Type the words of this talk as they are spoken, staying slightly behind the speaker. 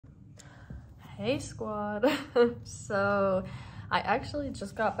Hey squad. So I actually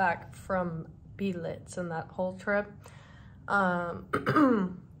just got back from Belitz and that whole trip. But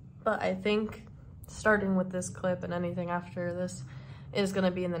I think starting with this clip and anything after this is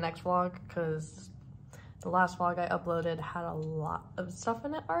gonna be in the next vlog, because the last vlog I uploaded had a lot of stuff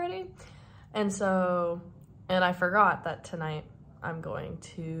in it already. And I forgot that tonight I'm going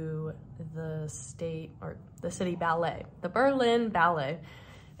to the city ballet. The Berlin Ballet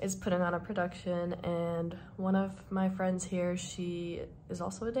is putting on a production, and one of my friends here, she is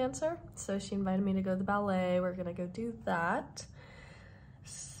also a dancer, so she invited me to go to the ballet. We're gonna go do that.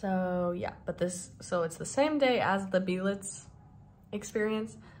 So yeah, so it's the same day as the Belitz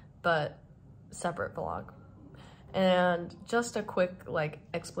experience, but separate vlog. And just a quick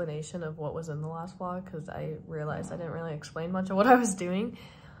explanation of what was in the last vlog, because I realized I didn't really explain much of what I was doing.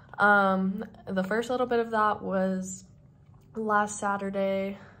 The first little bit of that was last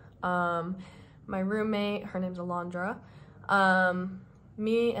Saturday. My roommate, her name's Alondra,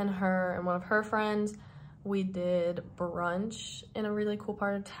 me and her and one of her friends, we did brunch in a really cool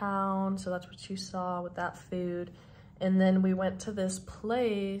part of town, so that's what you saw with that food. And then we went to this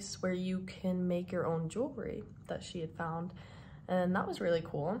place where you can make your own jewelry that she had found, and that was really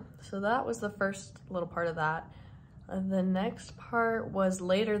cool. So that was the first little part of that. The next part was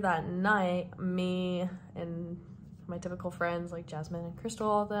later that night, me and my typical friends like Jasmine and Crystal,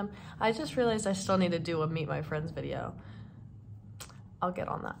 all of them. I just realized I still need to do a meet my friends video. I'll get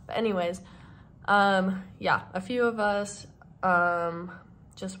on that. But anyways, yeah, a few of us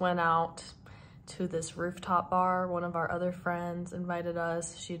just went out to this rooftop bar. One of our other friends invited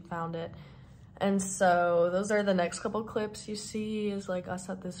us, she'd found it. And so those are the next couple clips you see, is like us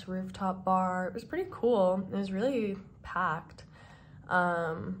at this rooftop bar. It was pretty cool. It was really packed.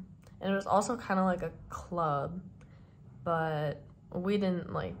 And it was also kind of like a club, but we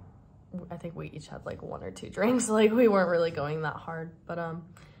didn't I think we each had like 1 or 2 drinks. We weren't really going that hard, but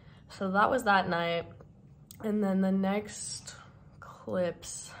so that was that night. And then the next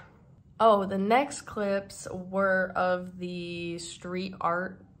clips, the next clips were of the street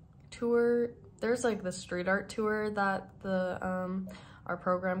art tour. There's the street art tour that our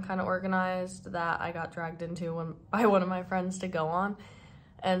program kind of organized, that I got dragged into by one of my friends to go on.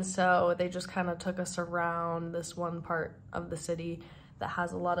 And so they just kind of took us around this one part of the city that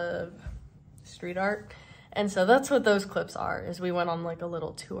has a lot of street art. And so that's what those clips are, is we went on a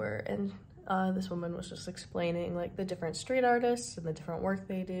little tour, and this woman was just explaining the different street artists and the different work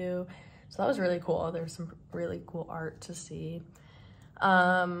they do. So that was really cool. There's some really cool art to see.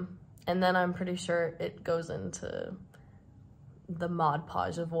 And then I'm pretty sure it goes into the Mod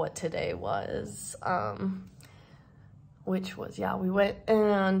Podge of what today was, which was, yeah, we went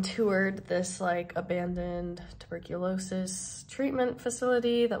and toured this abandoned tuberculosis treatment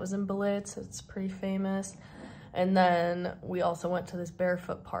facility that was in Belitz. It's pretty famous. And then we also went to this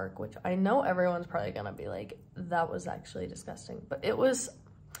barefoot park, which I know everyone's probably gonna be like, that was actually disgusting, but it was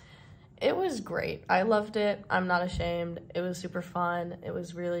great. I loved it. I'm not ashamed. It was super fun. It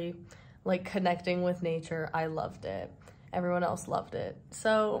was really connecting with nature. I loved it. Everyone else loved it.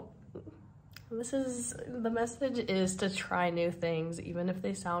 So the message is to try new things, even if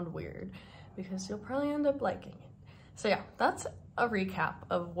they sound weird, because you'll probably end up liking it. So yeah, that's a recap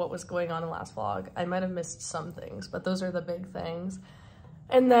of what was going on in the last vlog. I might have missed some things, but those are the big things.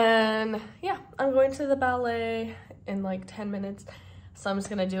 And then, yeah, I'm going to the ballet in 10 minutes. So I'm just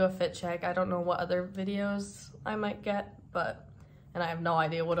gonna do a fit check. I don't know what other videos I might get, and I have no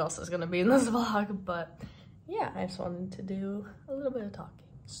idea what else is gonna be in this vlog, but yeah, I just wanted to do a little bit of talking,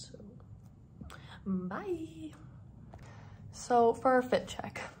 so bye. So for a fit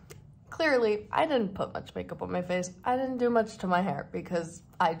check, clearly I didn't put much makeup on my face. I didn't do much to my hair because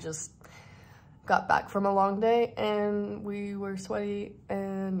I just got back from a long day and we were sweaty,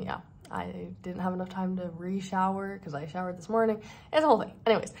 and yeah, I didn't have enough time to re-shower because I showered this morning. It's a whole thing.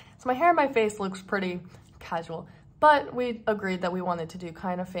 Anyways, so my hair and my face looks pretty casual, but we agreed that we wanted to do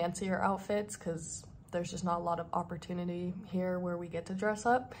kind of fancier outfits because there's just not a lot of opportunity here where we get to dress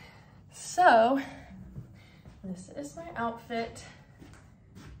up. So this is my outfit.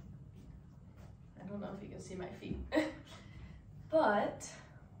 I don't know if you can see my feet, but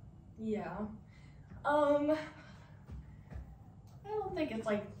yeah. I don't think it's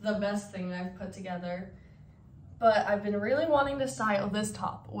the best thing I've put together, but I've been really wanting to style this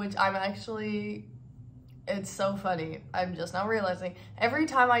top, which it's so funny. I'm just now realizing every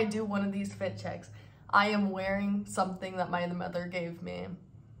time I do one of these fit checks, I am wearing something that my mother gave me,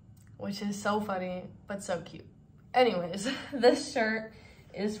 which is so funny, but so cute. Anyways, this shirt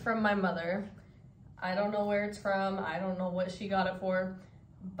is from my mother. I don't know where it's from. I don't know what she got it for,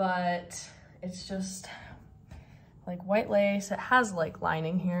 but It's just like white lace. It has like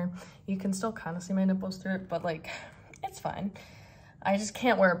lining here. You can still kind of see my nipples through it, but like it's fine. I just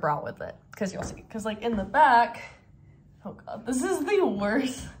can't wear a bra with it because you'll see. Because like in the back, oh god, this is the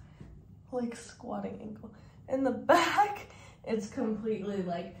worst like squatting ankle. In the back, it's completely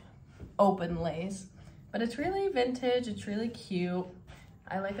like open lace, but it's really vintage. It's really cute.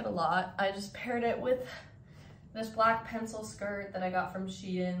 I like it a lot. I just paired it with this black pencil skirt that I got from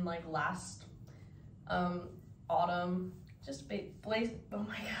Shein like last autumn. Just blaze, oh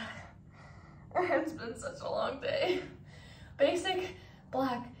my god. It's been such a long day. Basic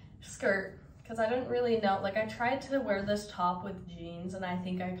black skirt, because I didn't really know, like I tried to wear this top with jeans and I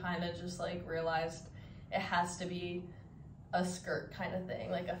think I kind of just like realized it has to be a skirt kind of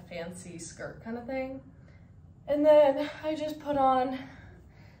thing, like a fancy skirt kind of thing. And then I just put on,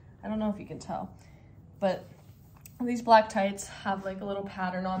 I don't know if you can tell, but these black tights have like a little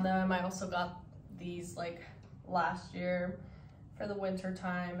pattern on them. I also got these like last year for the winter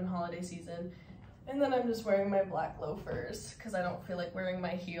time and holiday season. And then I'm just wearing my black loafers because I don't feel like wearing my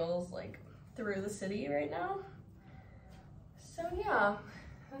heels like through the city right now. So yeah,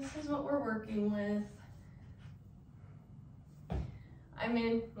 this is what we're working with. I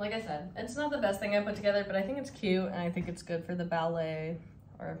mean, like I said, it's not the best thing I put together, but I think it's cute and I think it's good for the ballet,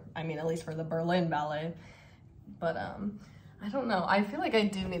 or I mean, at least for the Berlin ballet. But I don't know. I feel like I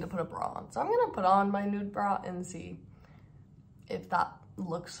do need to put a bra on. So I'm gonna put on my nude bra and see if that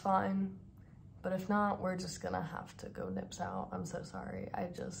looks fine. But if not, we're just gonna have to go nips out. I'm so sorry.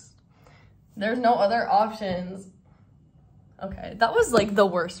 There's no other options. Okay, that was like the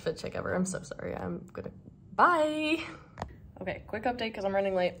worst fit check ever. I'm so sorry. Bye. Okay, quick update because I'm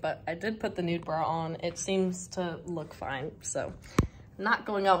running late, but I did put the nude bra on. It seems to look fine, so not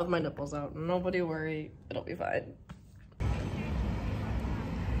going out with my nipples out. Nobody worry, it'll be fine.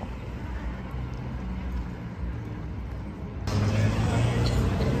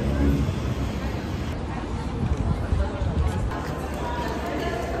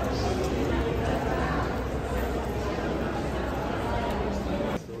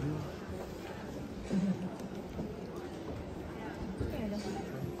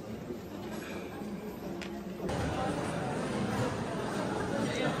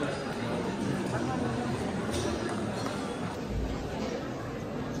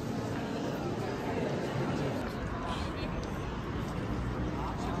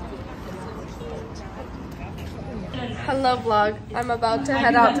 Hello vlog. I'm about to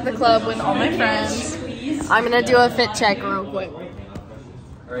head out to the club with all my friends. I'm gonna do a fit check real quick.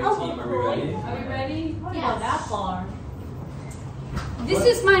 Alright team, are we ready? Are we ready? Yes. That far. This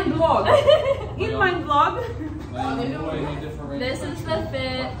is my vlog. In my vlog. This is the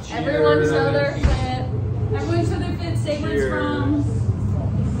fit. Everyone show their fit. Everyone show their fit. Say where it's from.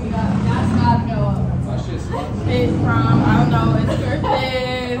 That's gotta go up. It's from, I don't know, it's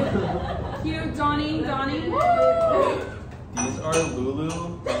birthday. Here, Donnie. These are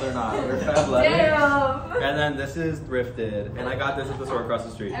Lulu, but they're not. They're Fab Leather. Damn. And then this is thrifted, and I got this at the store across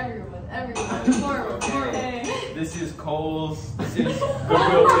the street. Everyone. Forward. This is Kohl's. This is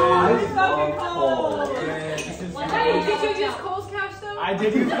Goodwill. Fucking Kohl's. This is. Hey, did you use Kohl's cash though? I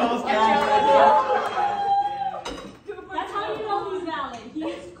did use Kohl's cash. That's how you know he's valid. He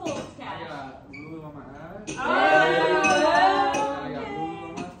used Kohl's cash. I got Lulu on my ass. Oh. I got Lulu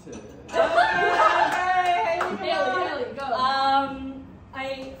on my tits. Haley, go.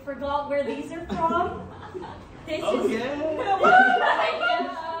 I forgot where these are from. This Oh, is. yeah.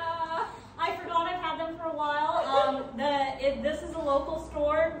 I forgot I've had them for a while. This is a local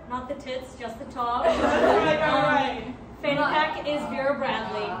store, not the tits, just the top. Right. Fanny pack is Vera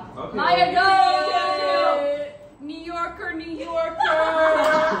Bradley. Okay. Maya, go! New Yorker.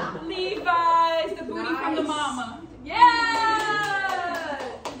 Levi's, the booty from the mama. Yeah!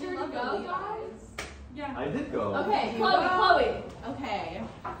 Did you already go, guys? Yeah. I did go. Okay, Chloe. Okay.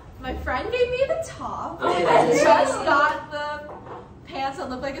 My friend gave me the top. Oh, I that's just right. got the pants that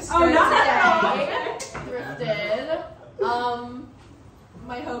look like a skirt today. Thrifted.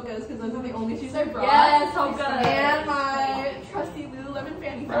 My Hokas, because those are the only shoes I brought. Yes, Hoka. And my trusty Lululemon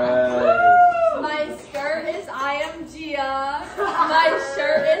fanny pack. Right. My skirt is I Am Gia. My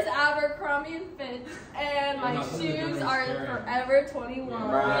shirt is Abercrombie and Fitch. And my shoes are Forever 21.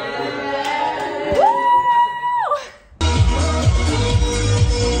 Right. Woo!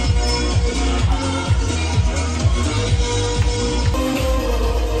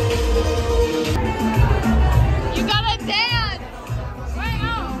 You gotta dance! Right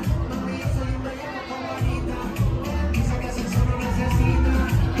on!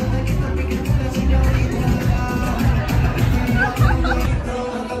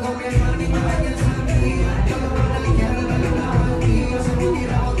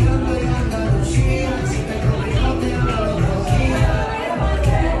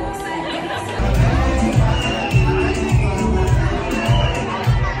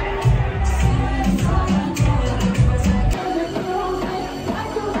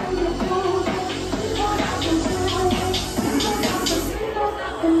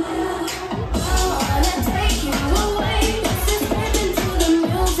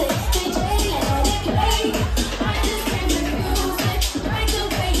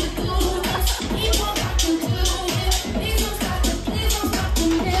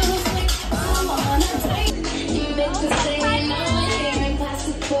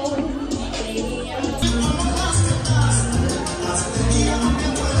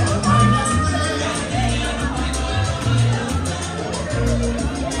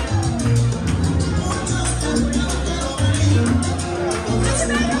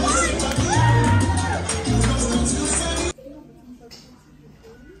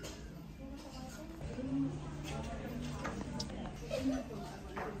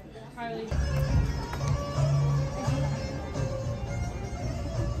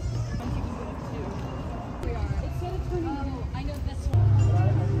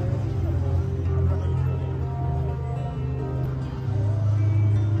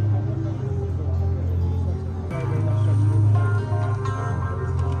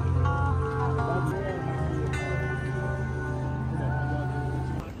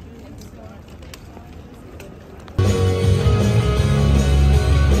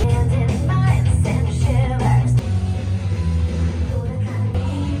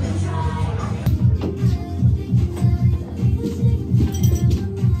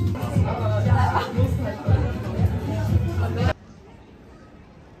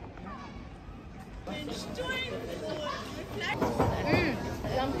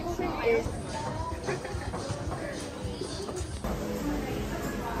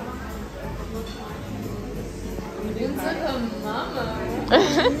 Unsere Mama.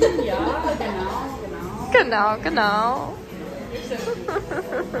 Ja, genau. Genau.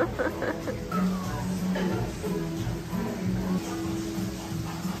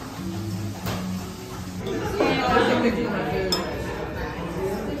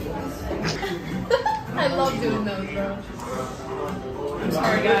 I love doing those, bro. I'm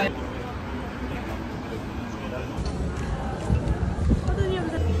sorry, guys.